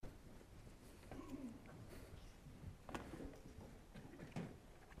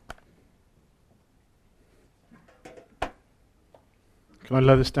Can I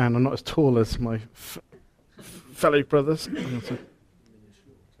lower this down? I'm not as tall as my fellow brothers.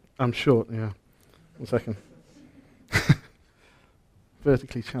 I'm short, yeah. 1 second.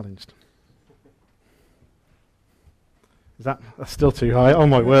 Vertically challenged. That's still too high? Oh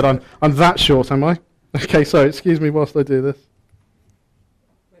my word, I'm that short, am I? Okay, so excuse me whilst I do this.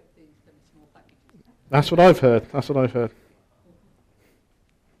 That's what I've heard.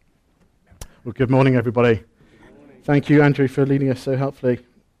 Well, good morning, everybody. Thank you, Andrew, for leading us so helpfully.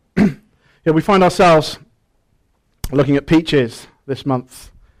 Yeah, we find ourselves looking at Peaches this month.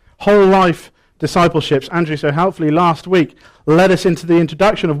 Whole life discipleships. Andrew so helpfully last week led us into the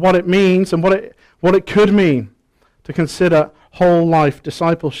introduction of what it means and what it could mean to consider whole life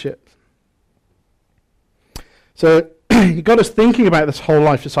discipleship. So he got us thinking about this whole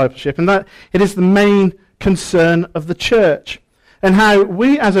life discipleship, and that it is the main concern of the church. And how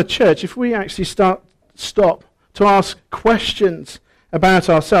we as a church, if we actually stop to ask questions about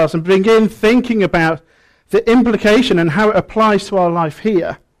ourselves and begin thinking about the implication and how it applies to our life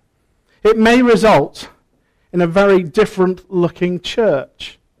here, it may result in a very different looking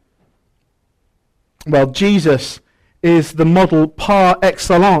church. Well, Jesus is the model par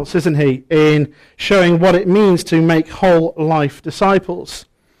excellence, isn't he, in showing what it means to make whole life disciples.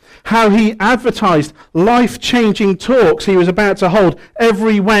 How he advertised life-changing talks he was about to hold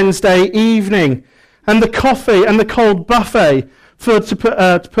every Wednesday evening, and the coffee and the cold buffet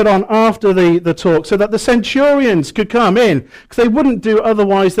to put on after the talk, so that the centurions could come in, because they wouldn't do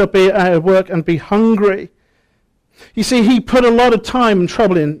otherwise. They'll be at work and be hungry. You see, he put a lot of time and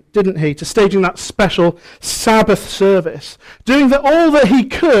trouble in, didn't he, to staging that special Sabbath service, doing all that he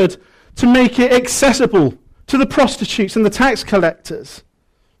could to make it accessible to the prostitutes and the tax collectors.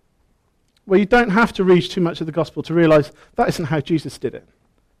 Well, you don't have to read too much of the gospel to realize that isn't how Jesus did it.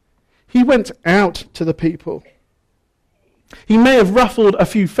 He went out to the people. He may have ruffled a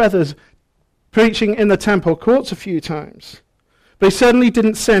few feathers preaching in the temple courts a few times, but he certainly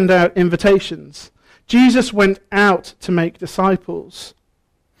didn't send out invitations. Jesus went out to make disciples.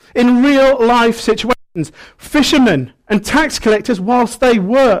 In real life situations, fishermen and tax collectors whilst they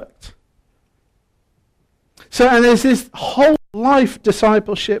worked. So, and there's this whole life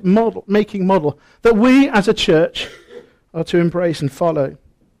discipleship model, making model, that we as a church are to embrace and follow.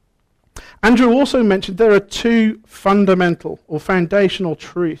 Andrew also mentioned there are two fundamental or foundational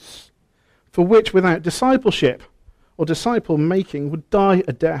truths for which without discipleship or disciple making would die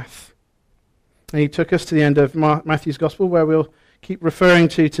a death. And he took us to the end of Matthew's Gospel, where we'll keep referring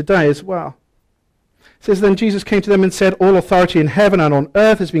to today as well. It says, "Then Jesus came to them and said, 'All authority in heaven and on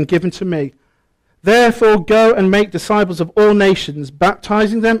earth has been given to me. Therefore go and make disciples of all nations,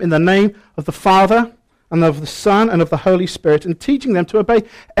 baptizing them in the name of the Father and of the Son and of the Holy Spirit, and teaching them to obey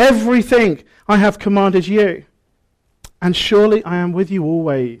everything I have commanded you. And surely I am with you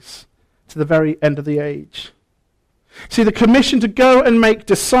always, to the very end of the age.'" See, the commission to go and make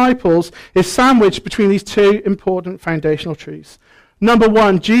disciples is sandwiched between these two important foundational truths. Number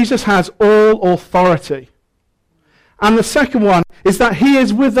one, Jesus has all authority. And the second one is that he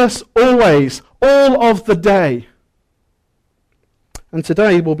is with us always, all of the day. And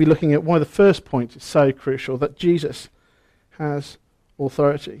today we'll be looking at why the first point is so crucial, that Jesus has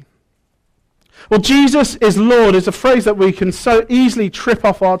authority. Well, Jesus is Lord is a phrase that we can so easily trip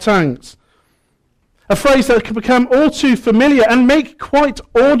off our tongues. A phrase that can become all too familiar and make quite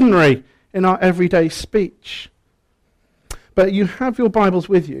ordinary in our everyday speech. But you have your Bibles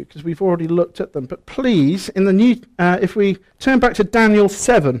with you, because we've already looked at them. But please, in the new, if we turn back to Daniel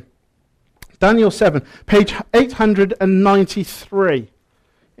 7, page 893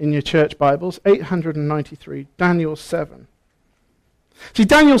 in your church Bibles, 893, Daniel 7. See,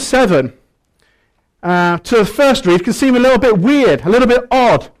 Daniel 7, to the first read, can seem a little bit weird, a little bit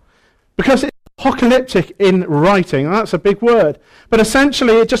odd, because it's apocalyptic in writing, and that's a big word. But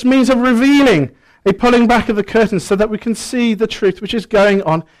essentially it just means a revealing, a pulling back of the curtains so that we can see the truth which is going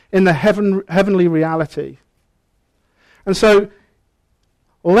on in the heavenly reality. And so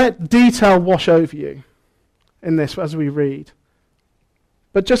let detail wash over you in this as we read.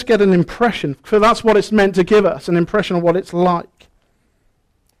 But just get an impression, for that's what it's meant to give us, an impression of what it's like.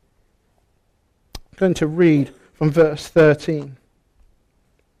 I'm going to read from verse 13.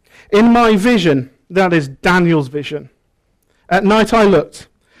 "In my vision," that is Daniel's vision, "at night I looked,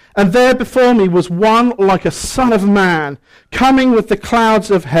 and there before me was one like a son of man, coming with the clouds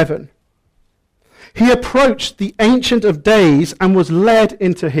of heaven. He approached the Ancient of Days and was led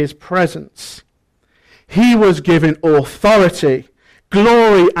into his presence. He was given authority,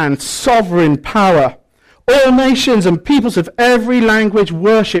 glory, and sovereign power. All nations and peoples of every language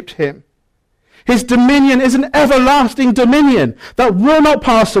worshipped him. His dominion is an everlasting dominion that will not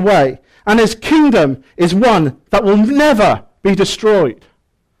pass away, and his kingdom is one that will never be destroyed.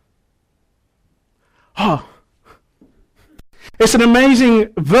 Oh, it's an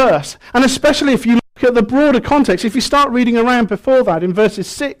amazing verse, and especially if you look at the broader context, if you start reading around before that in verses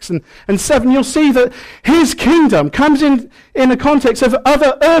 6 and 7, you'll see that his kingdom comes in the context of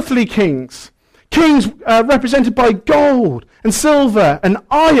other earthly kings. Kings represented by gold and silver and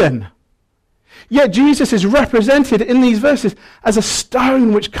iron. Yet Jesus is represented in these verses as a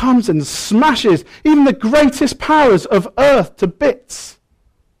stone which comes and smashes even the greatest powers of earth to bits.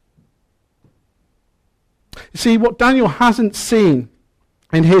 You see, what Daniel hasn't seen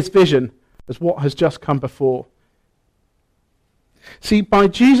in his vision is what has just come before. See, by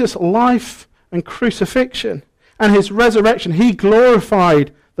Jesus' life and crucifixion and his resurrection, he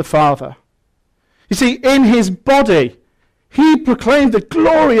glorified the Father. You see, in his body, he proclaimed the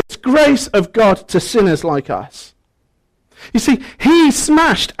glorious grace of God to sinners like us. You see, he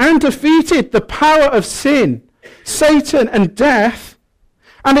smashed and defeated the power of sin, Satan and death,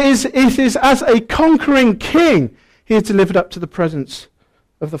 and it is as a conquering king he is delivered up to the presence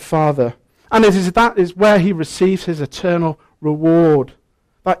of the Father. And that is where he receives his eternal reward,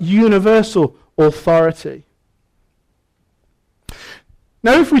 that universal authority.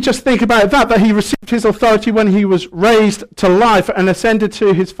 Now, if we just think about that he received his authority when he was raised to life and ascended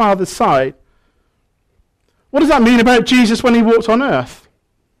to his Father's side, what does that mean about Jesus when he walked on earth?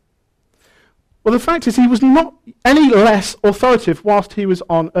 Well, the fact is he was not any less authoritative whilst he was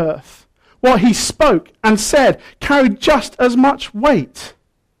on earth. What he spoke and said carried just as much weight.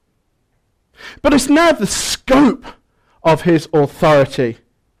 But it's now the scope of his authority.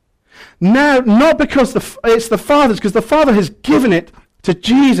 Now, not because it's the Father's, because the Father has given it to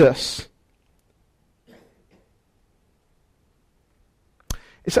Jesus.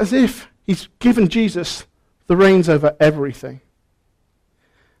 It's as if he's given Jesus the reins over everything.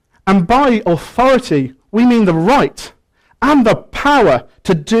 And by authority, we mean the right and the power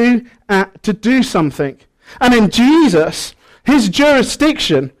to do something. And in Jesus, his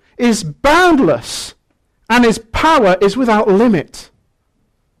jurisdiction is boundless, and his power is without limit.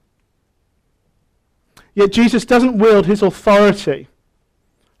 Yet Jesus doesn't wield his authority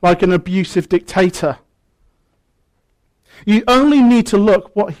like an abusive dictator. You only need to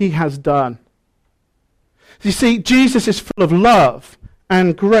look what he has done. You see, Jesus is full of love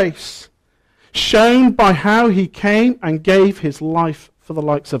and grace, shown by how he came and gave his life for the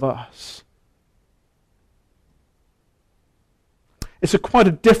likes of us. It's quite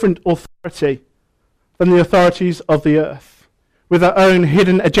a different authority than the authorities of the earth, with their own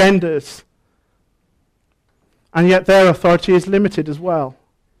hidden agendas. And yet their authority is limited as well.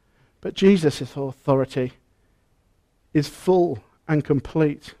 But Jesus' authority is full and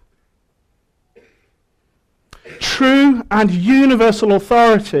complete. True and universal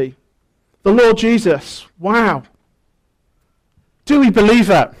authority. The Lord Jesus. Wow. Do we believe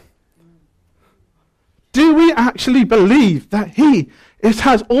that? Do we actually believe that he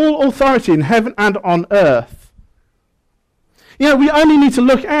has all authority in heaven and on earth? You know, we only need to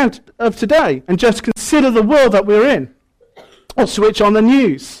look out of today and just consider the world that we're in. Or switch on the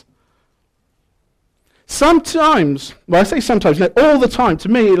news. Sometimes, well, I say sometimes, no, all the time, to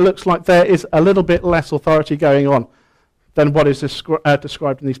me it looks like there is a little bit less authority going on than what is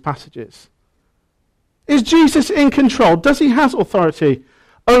described in these passages. Is Jesus in control? Does he have authority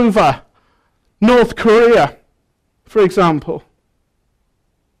over North Korea, for example?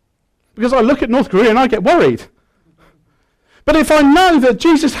 Because I look at North Korea and I get worried. But if I know that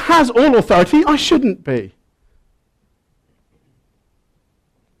Jesus has all authority, I shouldn't be.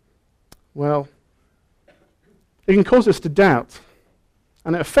 Well, it can cause us to doubt,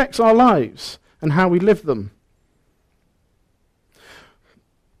 and it affects our lives and how we live them.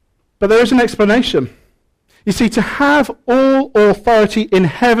 But there is an explanation. You see, to have all authority in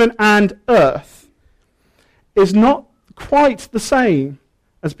heaven and earth is not quite the same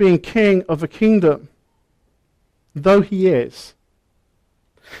as being king of a kingdom, though he is.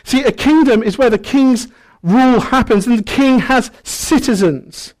 See, a kingdom is where the king's rule happens, and the king has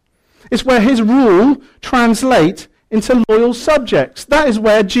citizens. It's where his rule translates into loyal subjects. That is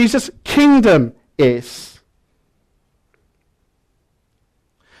where Jesus' kingdom is.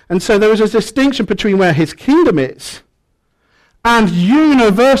 And so there is a distinction between where his kingdom is and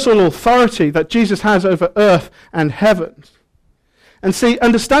universal authority that Jesus has over earth and heaven. And see,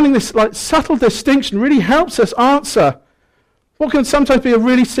 understanding this subtle distinction really helps us answer what can sometimes be a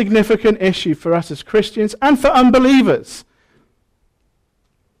really significant issue for us as Christians and for unbelievers,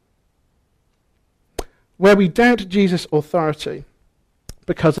 where we doubt Jesus' authority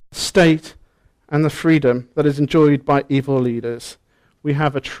because of the state and the freedom that is enjoyed by evil leaders. We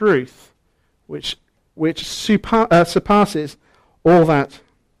have a truth which surpasses all that.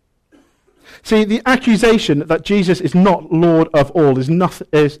 See, the accusation that Jesus is not Lord of all is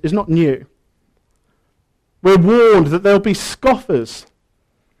not new. We're warned that there'll be scoffers,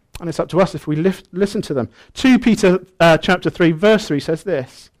 and it's up to us if we listen to them. 2 Peter chapter 3, verse 3 says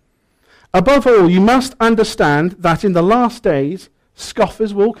this: "Above all, you must understand that in the last days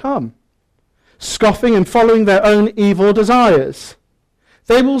scoffers will come, scoffing and following their own evil desires.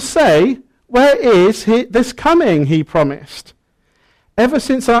 They will say, 'Where is this coming he promised?' Ever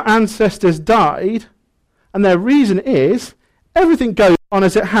since our ancestors died," and their reason is, everything goes on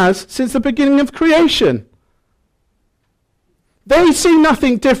as it has since the beginning of creation. They see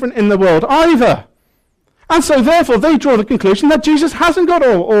nothing different in the world either. And so therefore they draw the conclusion that Jesus hasn't got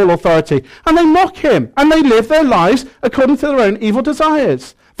all authority. And they mock him. And they live their lives according to their own evil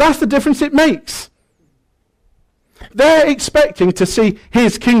desires. That's the difference it makes. They're expecting to see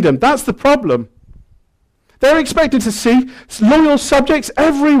his kingdom. That's the problem. They're expecting to see loyal subjects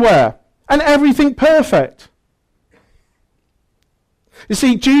everywhere. And everything perfect. You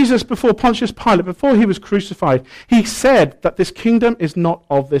see, Jesus, before Pontius Pilate, before he was crucified, he said that this kingdom is not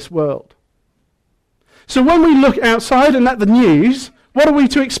of this world. So when we look outside and at the news, what are we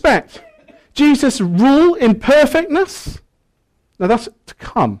to expect? Jesus' rule in perfectness? No, that's to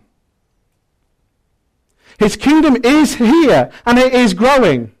come. His kingdom is here, and it is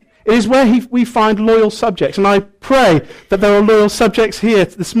growing. It is where we find loyal subjects, and I pray that there are loyal subjects here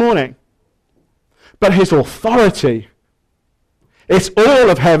this morning. But his authority, it's all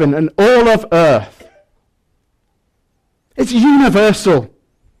of heaven and all of earth. It's universal.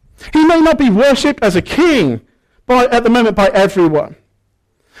 He may not be worshipped as a king at the moment by everyone.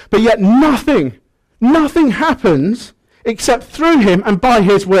 But yet nothing happens except through him and by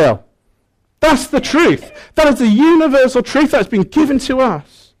his will. That's the truth. That is the universal truth that's been given to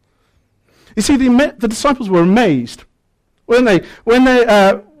us. You see, the disciples were amazed when they're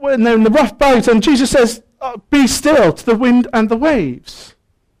in the rough boat and Jesus says, "Be still," to the wind and the waves.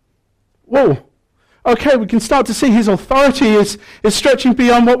 Whoa. Okay, we can start to see his authority is stretching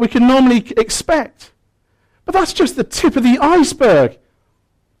beyond what we can normally expect. But that's just the tip of the iceberg.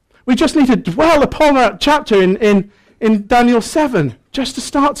 We just need to dwell upon that chapter in Daniel 7, just to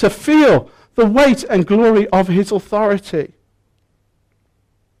start to feel the weight and glory of his authority.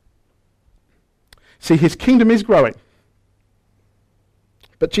 See, his kingdom is growing.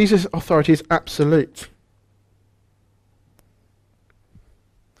 But Jesus' authority is absolute.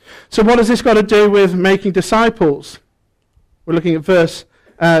 So what has this got to do with making disciples? We're looking at verse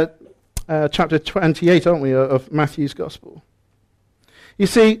chapter 28, aren't we, of Matthew's Gospel. You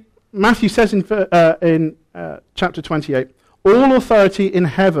see, Matthew says in chapter 28, "All authority in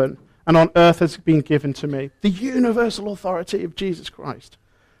heaven and on earth has been given to me." The universal authority of Jesus Christ.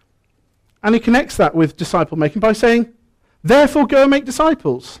 And he connects that with disciple making by saying, "Therefore go and make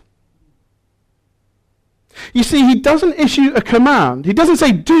disciples." You see, he doesn't issue a command. He doesn't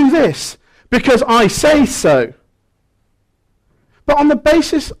say, "Do this because I say so." But on the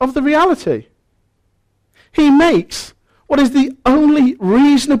basis of the reality, he makes what is the only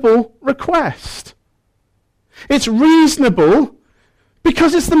reasonable request. It's reasonable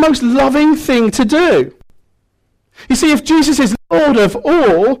because it's the most loving thing to do. You see, if Jesus is Lord of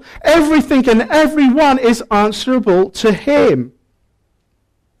all, everything and everyone is answerable to him.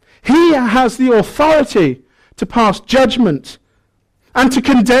 He has the authority to pass judgment and to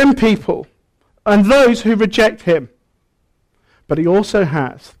condemn people and those who reject him. But he also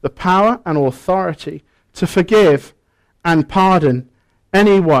has the power and authority to forgive and pardon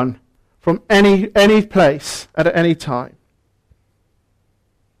anyone from any place at any time.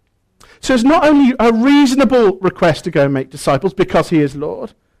 So it's not only a reasonable request to go and make disciples because he is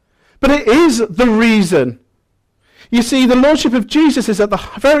Lord, but it is the reason. You see, the Lordship of Jesus is at the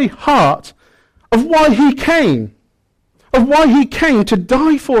very heart of why he came to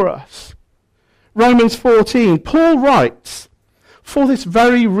die for us. Romans 14, Paul writes, "For this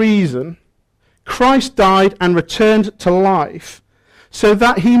very reason, Christ died and returned to life, so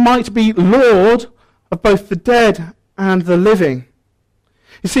that he might be Lord of both the dead and the living."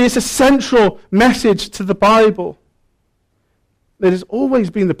 You see, it's a central message to the Bible. It has always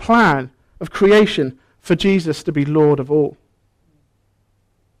been the plan of creation for Jesus to be Lord of all.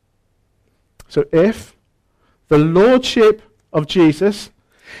 So if the Lordship of Jesus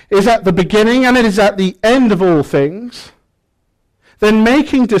is at the beginning and it is at the end of all things, then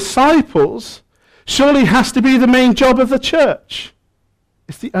making disciples surely has to be the main job of the church.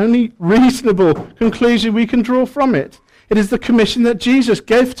 It's the only reasonable conclusion we can draw from it. It is the commission that Jesus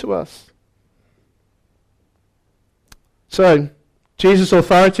gave to us. So, Jesus'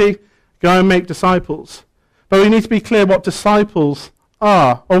 authority, go and make disciples. But we need to be clear what disciples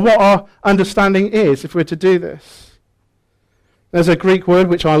are, or what our understanding is if we're to do this. There's a Greek word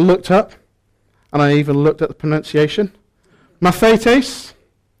which I looked up, and I even looked at the pronunciation. Mathetes.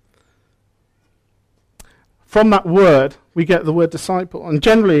 From that word, we get the word disciple, and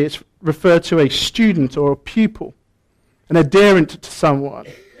generally it's referred to a student or a pupil, an adherent to someone.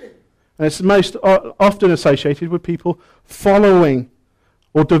 And it's most often associated with people following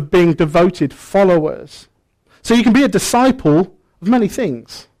or being devoted followers. So you can be a disciple of many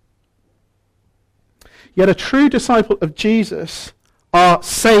things. Yet a true disciple of Jesus are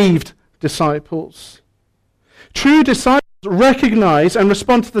saved disciples. True disciples recognize and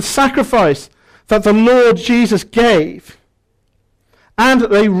respond to the sacrifice that the Lord Jesus gave, and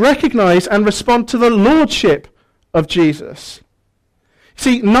they recognize and respond to the lordship of Jesus.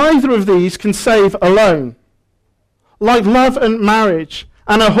 See, neither of these can save alone. Like love and marriage,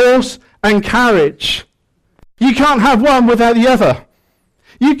 and a horse and carriage, you can't have one without the other.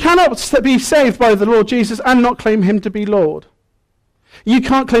 You cannot be saved by the Lord Jesus and not claim him to be Lord. You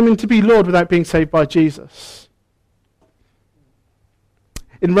can't claim him to be Lord without being saved by Jesus.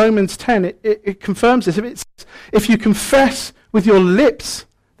 In Romans 10, it confirms this. If you confess with your lips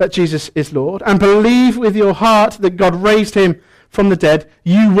that Jesus is Lord and believe with your heart that God raised him from the dead,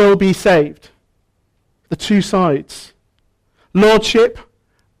 you will be saved. The two sides. Lordship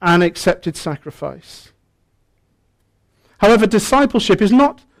and accepted sacrifice. However, discipleship is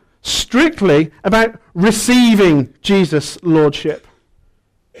not strictly about receiving Jesus' lordship,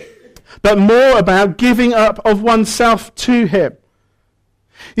 but more about giving up of oneself to him.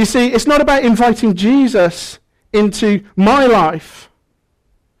 You see, it's not about inviting Jesus into my life,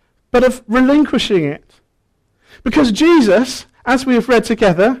 but of relinquishing it. Because Jesus, as we have read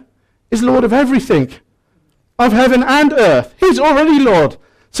together, is Lord of everything, of heaven and earth. He's already Lord.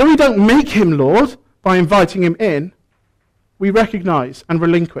 So we don't make him Lord by inviting him in. We recognize and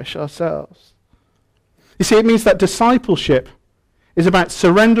relinquish ourselves. You see, it means that discipleship is about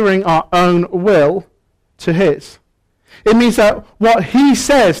surrendering our own will to his. It means that what he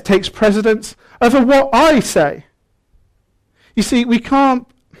says takes precedence over what I say. You see, we can't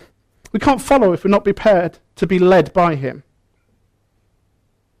follow if we're not prepared to be led by him.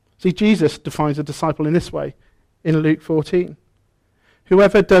 See, Jesus defines a disciple in this way in Luke 14.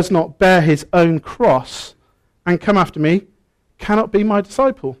 Whoever does not bear his own cross and come after me cannot be my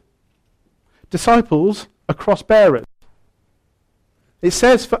disciple. Disciples are cross bearers. It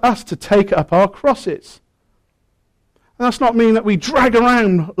says for us to take up our crosses. And that's not mean that we drag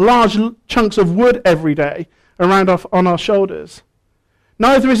around large chunks of wood every day around on our shoulders.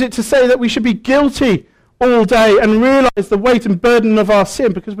 Neither is it to say that we should be guilty all day and realize the weight and burden of our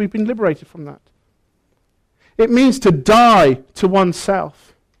sin because we've been liberated from that. It means to die to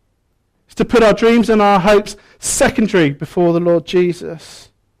oneself. It's to put our dreams and our hopes secondary before the Lord Jesus.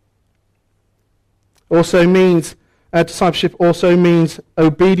 Discipleship also means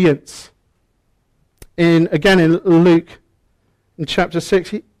obedience. Again in Luke, in chapter 6,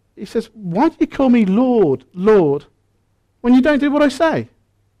 he says, why do you call me Lord, Lord, when you don't do what I say?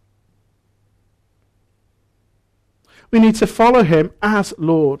 We need to follow him as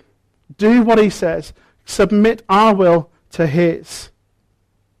Lord. Do what he says. Submit our will to his.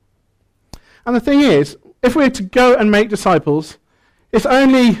 And the thing is, if we're to go and make disciples, it's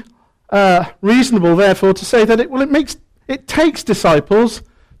only reasonable, therefore, to say that it takes disciples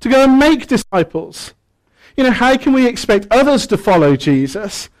to go and make disciples. You know, how can we expect others to follow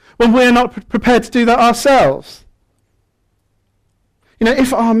Jesus when we're not prepared to do that ourselves? You know,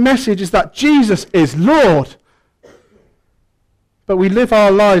 if our message is that Jesus is Lord, but we live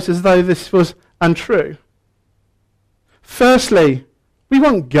our lives as though this was untrue, firstly, we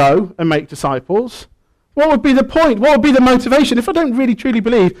won't go and make disciples. What would be the point? What would be the motivation? If I don't really truly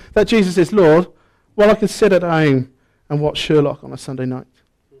believe that Jesus is Lord, well, I can sit at home and watch Sherlock on a Sunday night.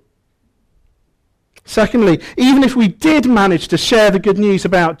 Secondly, even if we did manage to share the good news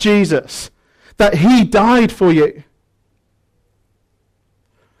about Jesus, that he died for you,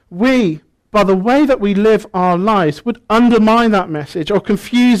 we, by the way that we live our lives, would undermine that message or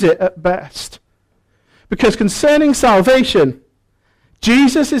confuse it at best. Because concerning salvation,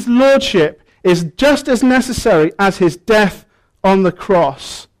 Jesus' lordship is just as necessary as his death on the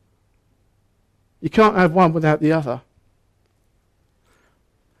cross. You can't have one without the other.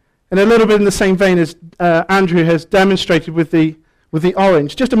 And a little bit in the same vein as Andrew has demonstrated with the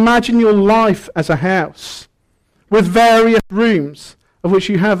orange, just imagine your life as a house with various rooms of which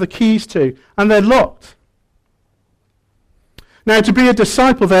you have the keys to, and they're locked. Now, to be a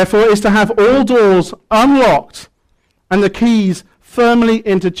disciple, therefore, is to have all doors unlocked and the keys firmly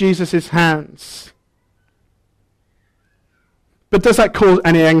into Jesus' hands. But does that cause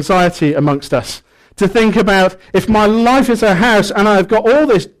any anxiety amongst us? To think about, if my life is a house and I've got all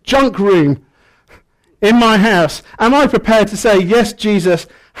this junk room in my house, am I prepared to say, yes, Jesus,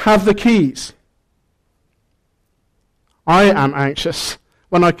 have the keys? I am anxious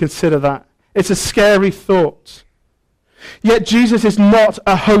when I consider that. It's a scary thought. Yet Jesus is not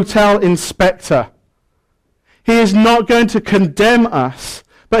a hotel inspector. He is not going to condemn us,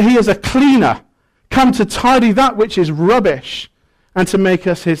 but he is a cleaner, come to tidy that which is rubbish and to make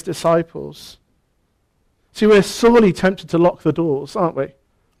us his disciples. See, we're sorely tempted to lock the doors, aren't we?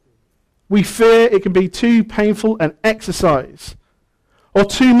 We fear it can be too painful an exercise or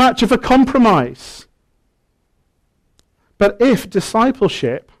too much of a compromise. But if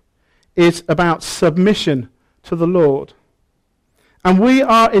discipleship is about submission to the Lord, and we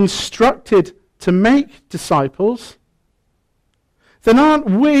are instructed to make disciples, then aren't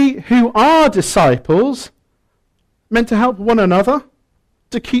we who are disciples meant to help one another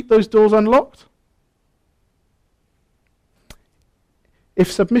to keep those doors unlocked?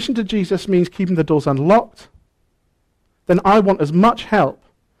 If submission to Jesus means keeping the doors unlocked, then I want as much help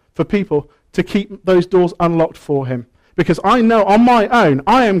for people to keep those doors unlocked for him. Because I know on my own,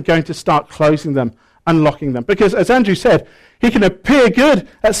 I am going to start closing them, unlocking them. Because as Andrew said, he can appear good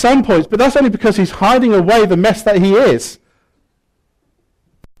at some points, but that's only because he's hiding away the mess that he is.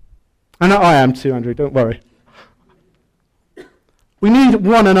 And I am too, Andrew, don't worry. We need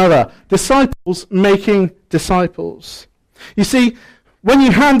one another. Disciples making disciples. You see, when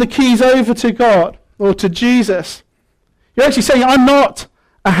you hand the keys over to God or to Jesus, you're actually saying, I'm not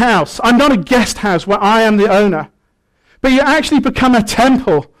a house. I'm not a guest house where I am the owner. But you actually become a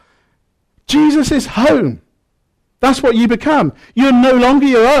temple. Jesus is home. That's what you become. You're no longer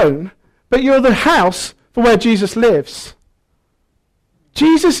your own, but you're the house for where Jesus lives.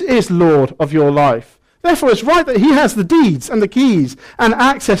 Jesus is Lord of your life. Therefore, it's right that he has the deeds and the keys and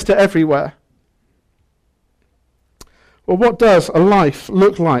access to everywhere. Well, what does a life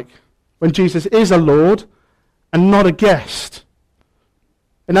look like when Jesus is a Lord and not a guest?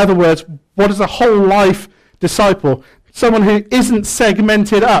 In other words, what is a whole life disciple? Someone who isn't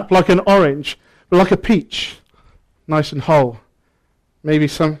segmented up like an orange, but like a peach, nice and whole. Maybe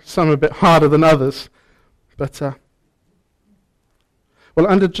some a bit harder than others. But,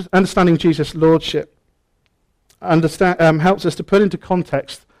 understanding Jesus' lordship helps us to put into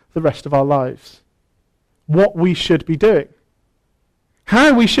context the rest of our lives. What we should be doing.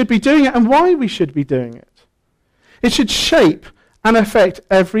 How we should be doing it and why we should be doing it. It should shape and affect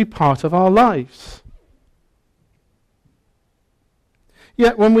every part of our lives.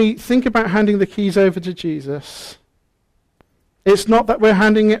 Yet when we think about handing the keys over to Jesus, it's not that we're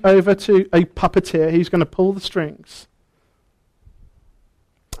handing it over to a puppeteer who's going to pull the strings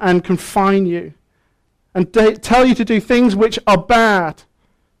and confine you and tell you to do things which are bad,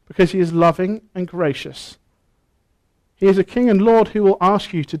 because he is loving and gracious. He is a King and Lord who will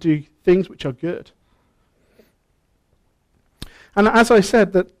ask you to do things which are good. And as I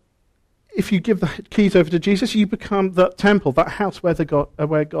said, that if you give the keys over to Jesus, you become that temple, that house where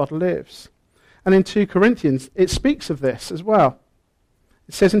God lives. And in 2 Corinthians, it speaks of this as well.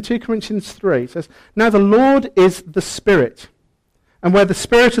 It says in 2 Corinthians 3, it says, "Now the Lord is the Spirit, and where the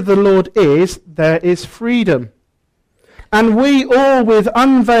Spirit of the Lord is, there is freedom. And we all with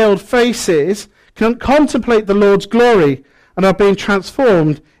unveiled faces can contemplate the Lord's glory and are being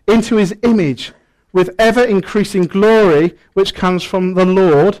transformed into his image with ever-increasing glory which comes from the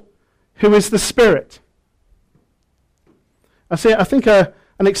Lord, who is the Spirit." I think an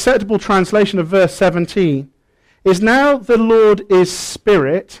acceptable translation of verse 17 is, "Now the Lord is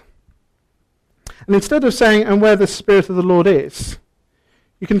Spirit." And instead of saying, "and where the Spirit of the Lord is,"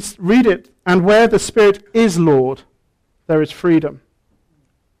 you can read it, "and where the Spirit is Lord, there is freedom."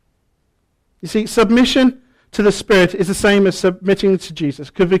 You see, submission to the Spirit is the same as submitting to Jesus,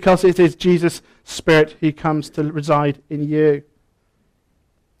 because it is Jesus' Spirit who comes to reside in you.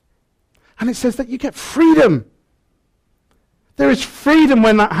 And it says that you get freedom. There is freedom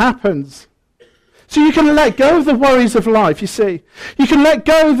when that happens. So you can let go of the worries of life, you see. You can let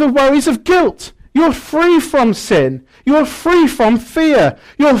go of the worries of guilt. You're free from sin. You're free from fear.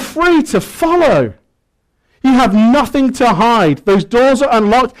 You're free to follow. You have nothing to hide. Those doors are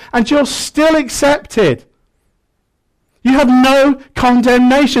unlocked and you're still accepted. You have no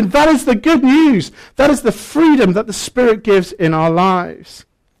condemnation. That is the good news. That is the freedom that the Spirit gives in our lives.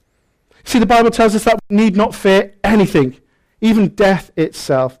 See, the Bible tells us that we need not fear anything, even death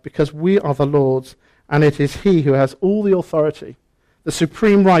itself, because we are the Lord's, and it is he who has all the authority, the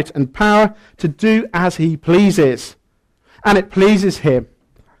supreme right and power to do as he pleases. And it pleases him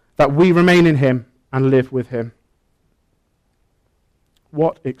that we remain in him and live with him.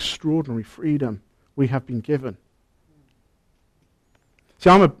 What extraordinary freedom we have been given. See,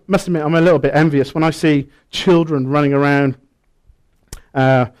 must admit, I'm a little bit envious when I see children running around,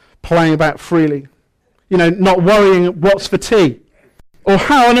 playing about freely, not worrying what's for tea, or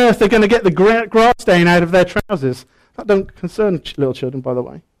how on earth they're going to get the grass stain out of their trousers. That don't concern little children, by the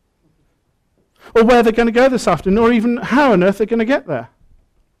way. Or where they're going to go this afternoon, or even how on earth they're going to get there.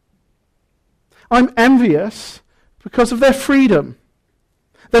 I'm envious because of their freedom.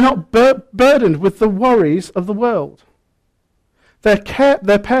 They're not burdened with the worries of the world. Their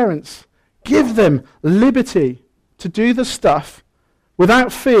parents give them liberty to do the stuff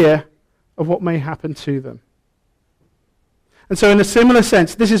without fear of what may happen to them. And so in a similar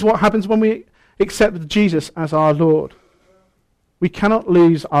sense, this is what happens when we accept Jesus as our Lord. We cannot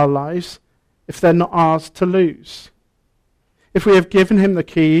lose our lives if they're not ours to lose. If we have given him the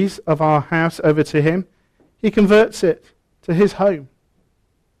keys of our house over to him, he converts it to his home.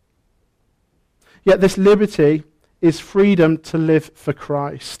 Yet this liberty is freedom to live for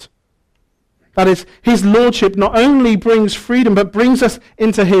Christ. That is, his lordship not only brings freedom, but brings us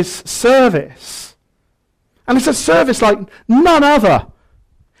into his service. And it's a service like none other.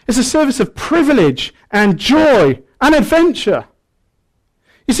 It's a service of privilege and joy and adventure.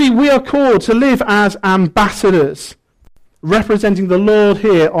 You see, we are called to live as ambassadors, representing the Lord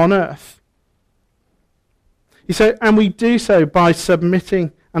here on earth. And we do so by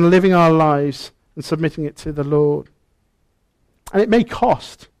submitting and living our lives and submitting it to the Lord. And it may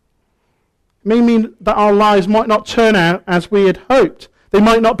cost. It may mean that our lives might not turn out as we had hoped. They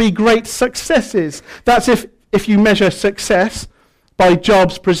might not be great successes. That's if you measure success by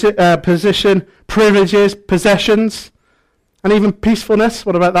jobs, position, privileges, possessions, and even peacefulness.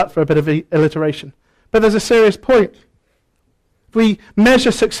 What about that for a bit of alliteration? But there's a serious point. If we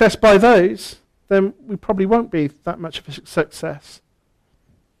measure success by those, then we probably won't be that much of a success.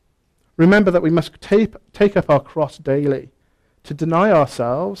 Remember that we must take up our cross daily to deny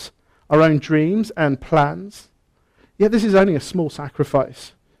ourselves, our own dreams and plans. Yet this is only a small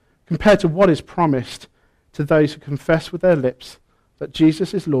sacrifice compared to what is promised to those who confess with their lips that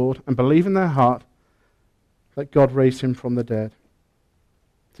Jesus is Lord and believe in their heart that God raised him from the dead.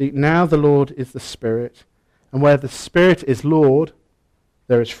 See, now the Lord is the Spirit, and where the Spirit is Lord,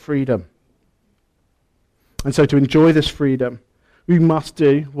 there is freedom. And so to enjoy this freedom, we must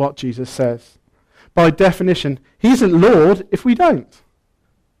do what Jesus says. By definition, he isn't Lord if we don't.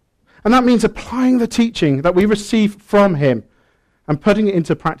 And that means applying the teaching that we receive from him and putting it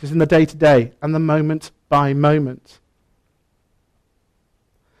into practice in the day-to-day and the moment by moment.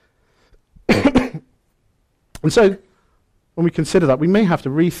 And so, when we consider that, we may have to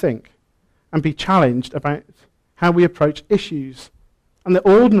rethink and be challenged about how we approach issues and the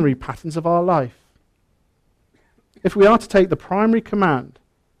ordinary patterns of our life. If we are to take the primary command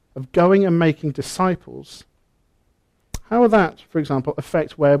of going and making disciples, how will that, for example,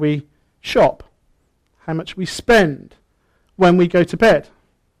 affect where we shop, how much we spend, when we go to bed,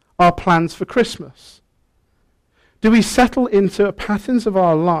 our plans for Christmas? Do we settle into patterns of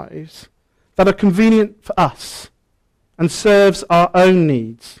our lives that are convenient for us and serves our own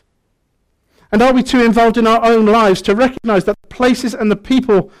needs? And are we too involved in our own lives to recognize that the places and the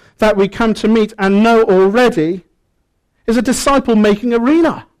people that we come to meet and know already is a disciple-making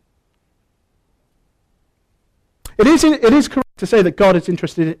arena? It is correct to say that God is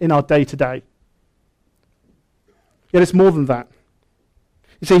interested in our day-to-day. Yet it's more than that.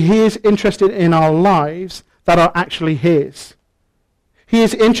 You see, he is interested in our lives that are actually his. He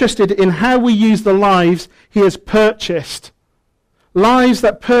is interested in how we use the lives he has purchased. Lives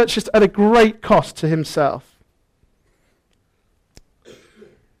that purchased at a great cost to himself.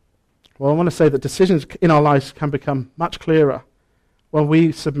 Well, I want to say that decisions in our lives can become much clearer when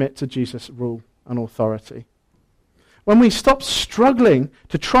we submit to Jesus' rule and authority. When we stop struggling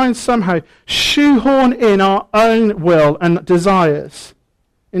to try and somehow shoehorn in our own will and desires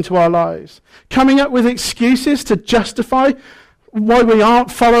into our lives, coming up with excuses to justify why we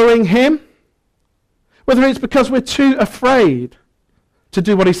aren't following him, whether it's because we're too afraid to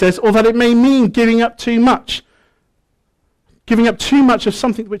do what he says, or that it may mean giving up too much of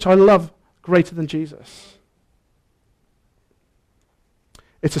something which I love greater than Jesus.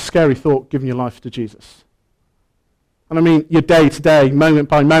 It's a scary thought, giving your life to Jesus. And I mean your day-to-day,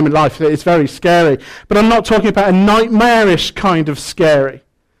 moment-by-moment life. It's very scary. But I'm not talking about a nightmarish kind of scary,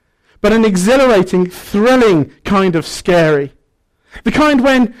 but an exhilarating, thrilling kind of scary. The kind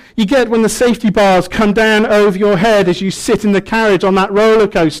when the safety bars come down over your head as you sit in the carriage on that roller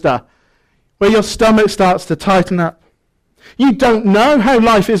coaster, where your stomach starts to tighten up, You don't know how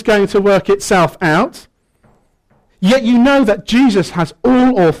life is going to work itself out. Yet you know that Jesus has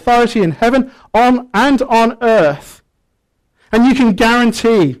all authority in heaven and on earth. And you can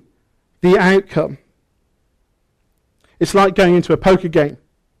guarantee the outcome. It's like going into a poker game,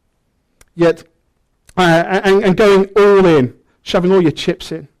 yet and going all in, shoving all your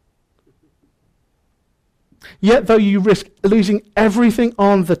chips in. Yet though you risk losing everything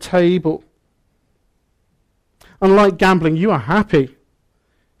on the table, unlike gambling, you are happy.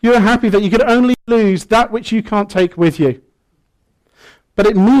 You are happy that you could only lose that which you can't take with you. But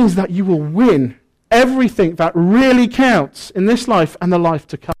it means that you will win everything that really counts in this life and the life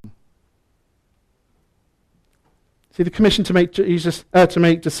to come. See, the commission to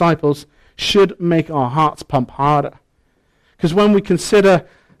make disciples should make our hearts pump harder. Because when we consider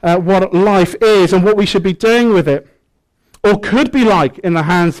what life is and what we should be doing with it, or could be like in the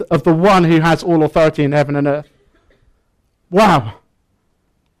hands of the one who has all authority in heaven and earth, wow.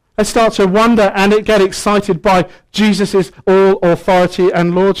 Let's start to wonder and get excited by Jesus' all authority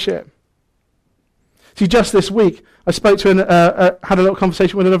and lordship. See, just this week, I spoke to had a little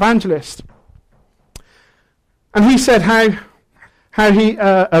conversation with an evangelist. And he said how he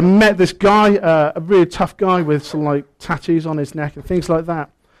met this guy, a really tough guy with some like tattoos on his neck and things like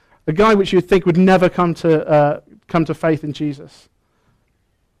that. A guy which you'd think would never come to faith in Jesus.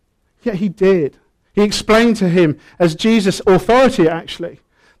 Yet he did. He explained to him as Jesus' authority, actually,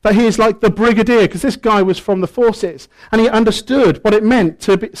 that he is like the brigadier, because this guy was from the forces, and he understood what it meant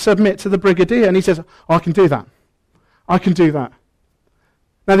to submit to the brigadier. And he says, I can do that. I can do that.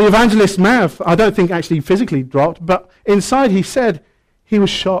 Now, the evangelist's mouth, I don't think actually physically dropped, but inside he said he was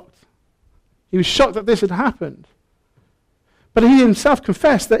shocked. He was shocked that this had happened. But he himself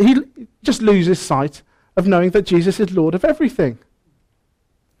confessed that he just loses sight of knowing that Jesus is Lord of everything.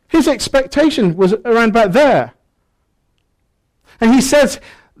 His expectation was around about there. And he says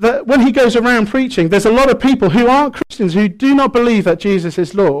that when he goes around preaching, there's a lot of people who aren't Christians, who do not believe that Jesus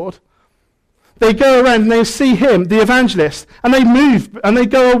is Lord. They go around and they see him, the evangelist, and they move and they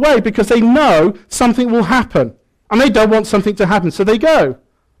go away because they know something will happen. And they don't want something to happen, so they go.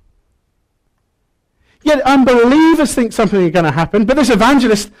 Yet unbelievers think something is going to happen, but this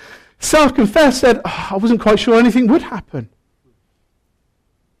evangelist, self-confessed, said, I wasn't quite sure anything would happen.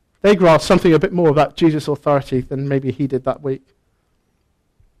 They grasped something a bit more about Jesus' authority than maybe he did that week.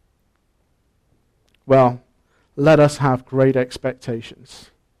 Well, let us have great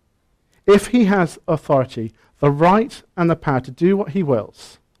expectations. If he has authority, the right and the power to do what he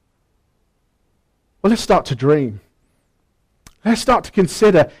wills, well, let's start to dream. Let's start to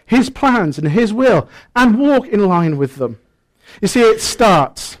consider his plans and his will and walk in line with them. You see, it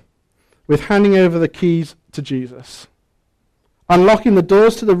starts with handing over the keys to Jesus, unlocking the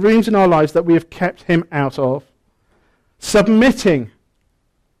doors to the rooms in our lives that we have kept him out of, submitting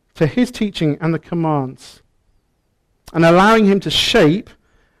to his teaching and the commands, and allowing him to shape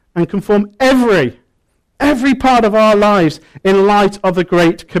and conform every part of our lives in light of the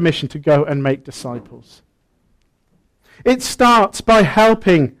Great Commission to go and make disciples. It starts by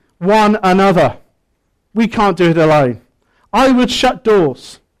helping one another. We can't do it alone. I would shut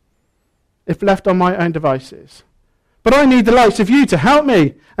doors if left on my own devices. But I need the likes of you to help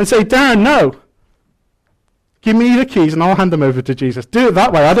me and say, Darren, no. Give me the keys and I'll hand them over to Jesus. Do it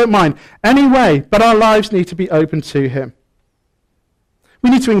that way. I don't mind. Any way, but our lives need to be open to him.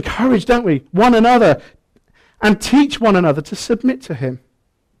 We need to encourage, don't we, one another and teach one another to submit to him.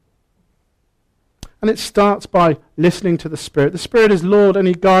 And it starts by listening to the Spirit. The Spirit is Lord and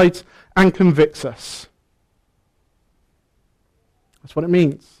he guides and convicts us. That's what it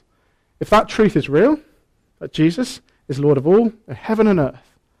means. If that truth is real, that Jesus is Lord of all, of heaven and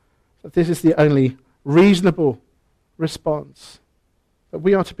earth, that this is the only reasonable response, that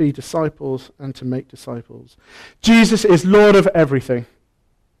we are to be disciples and to make disciples. Jesus is Lord of everything.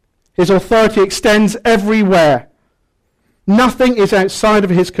 His authority extends everywhere. Nothing is outside of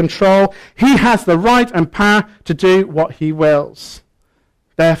his control. He has the right and power to do what he wills.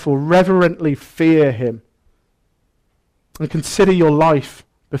 Therefore, reverently fear him and consider your life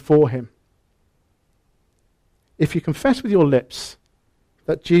before him. If you confess with your lips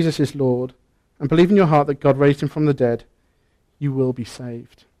that Jesus is Lord and believe in your heart that God raised him from the dead, you will be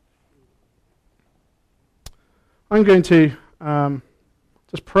saved. I'm going to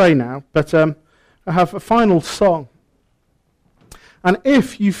just pray now, but I have a final song. And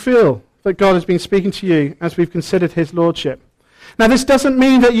if you feel that God has been speaking to you as we've considered his lordship, now this doesn't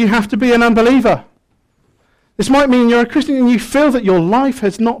mean that you have to be an unbeliever. This might mean you're a Christian and you feel that your life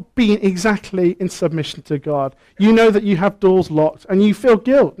has not been exactly in submission to God. You know that you have doors locked and you feel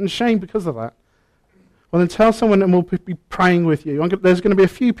guilt and shame because of that. Well, then tell someone and we'll be praying with you. There's going to be a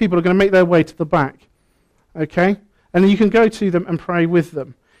few people who are going to make their way to the back. Okay? And then you can go to them and pray with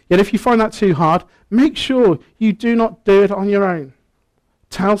them. Yet if you find that too hard, make sure you do not do it on your own.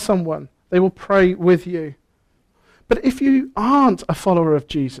 Tell someone. They will pray with you. But if you aren't a follower of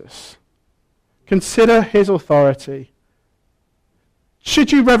Jesus, consider his authority.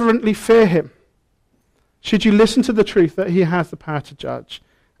 Should you reverently fear him? Should you listen to the truth that he has the power to judge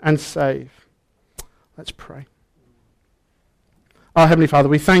and save? Let's pray. Our Heavenly Father,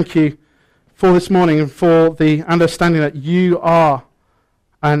 we thank you for this morning and for the understanding that you are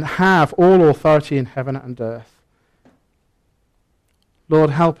and have all authority in heaven and earth. Lord,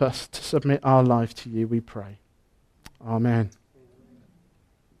 help us to submit our life to you, we pray. Amen.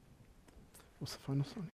 What's the final song?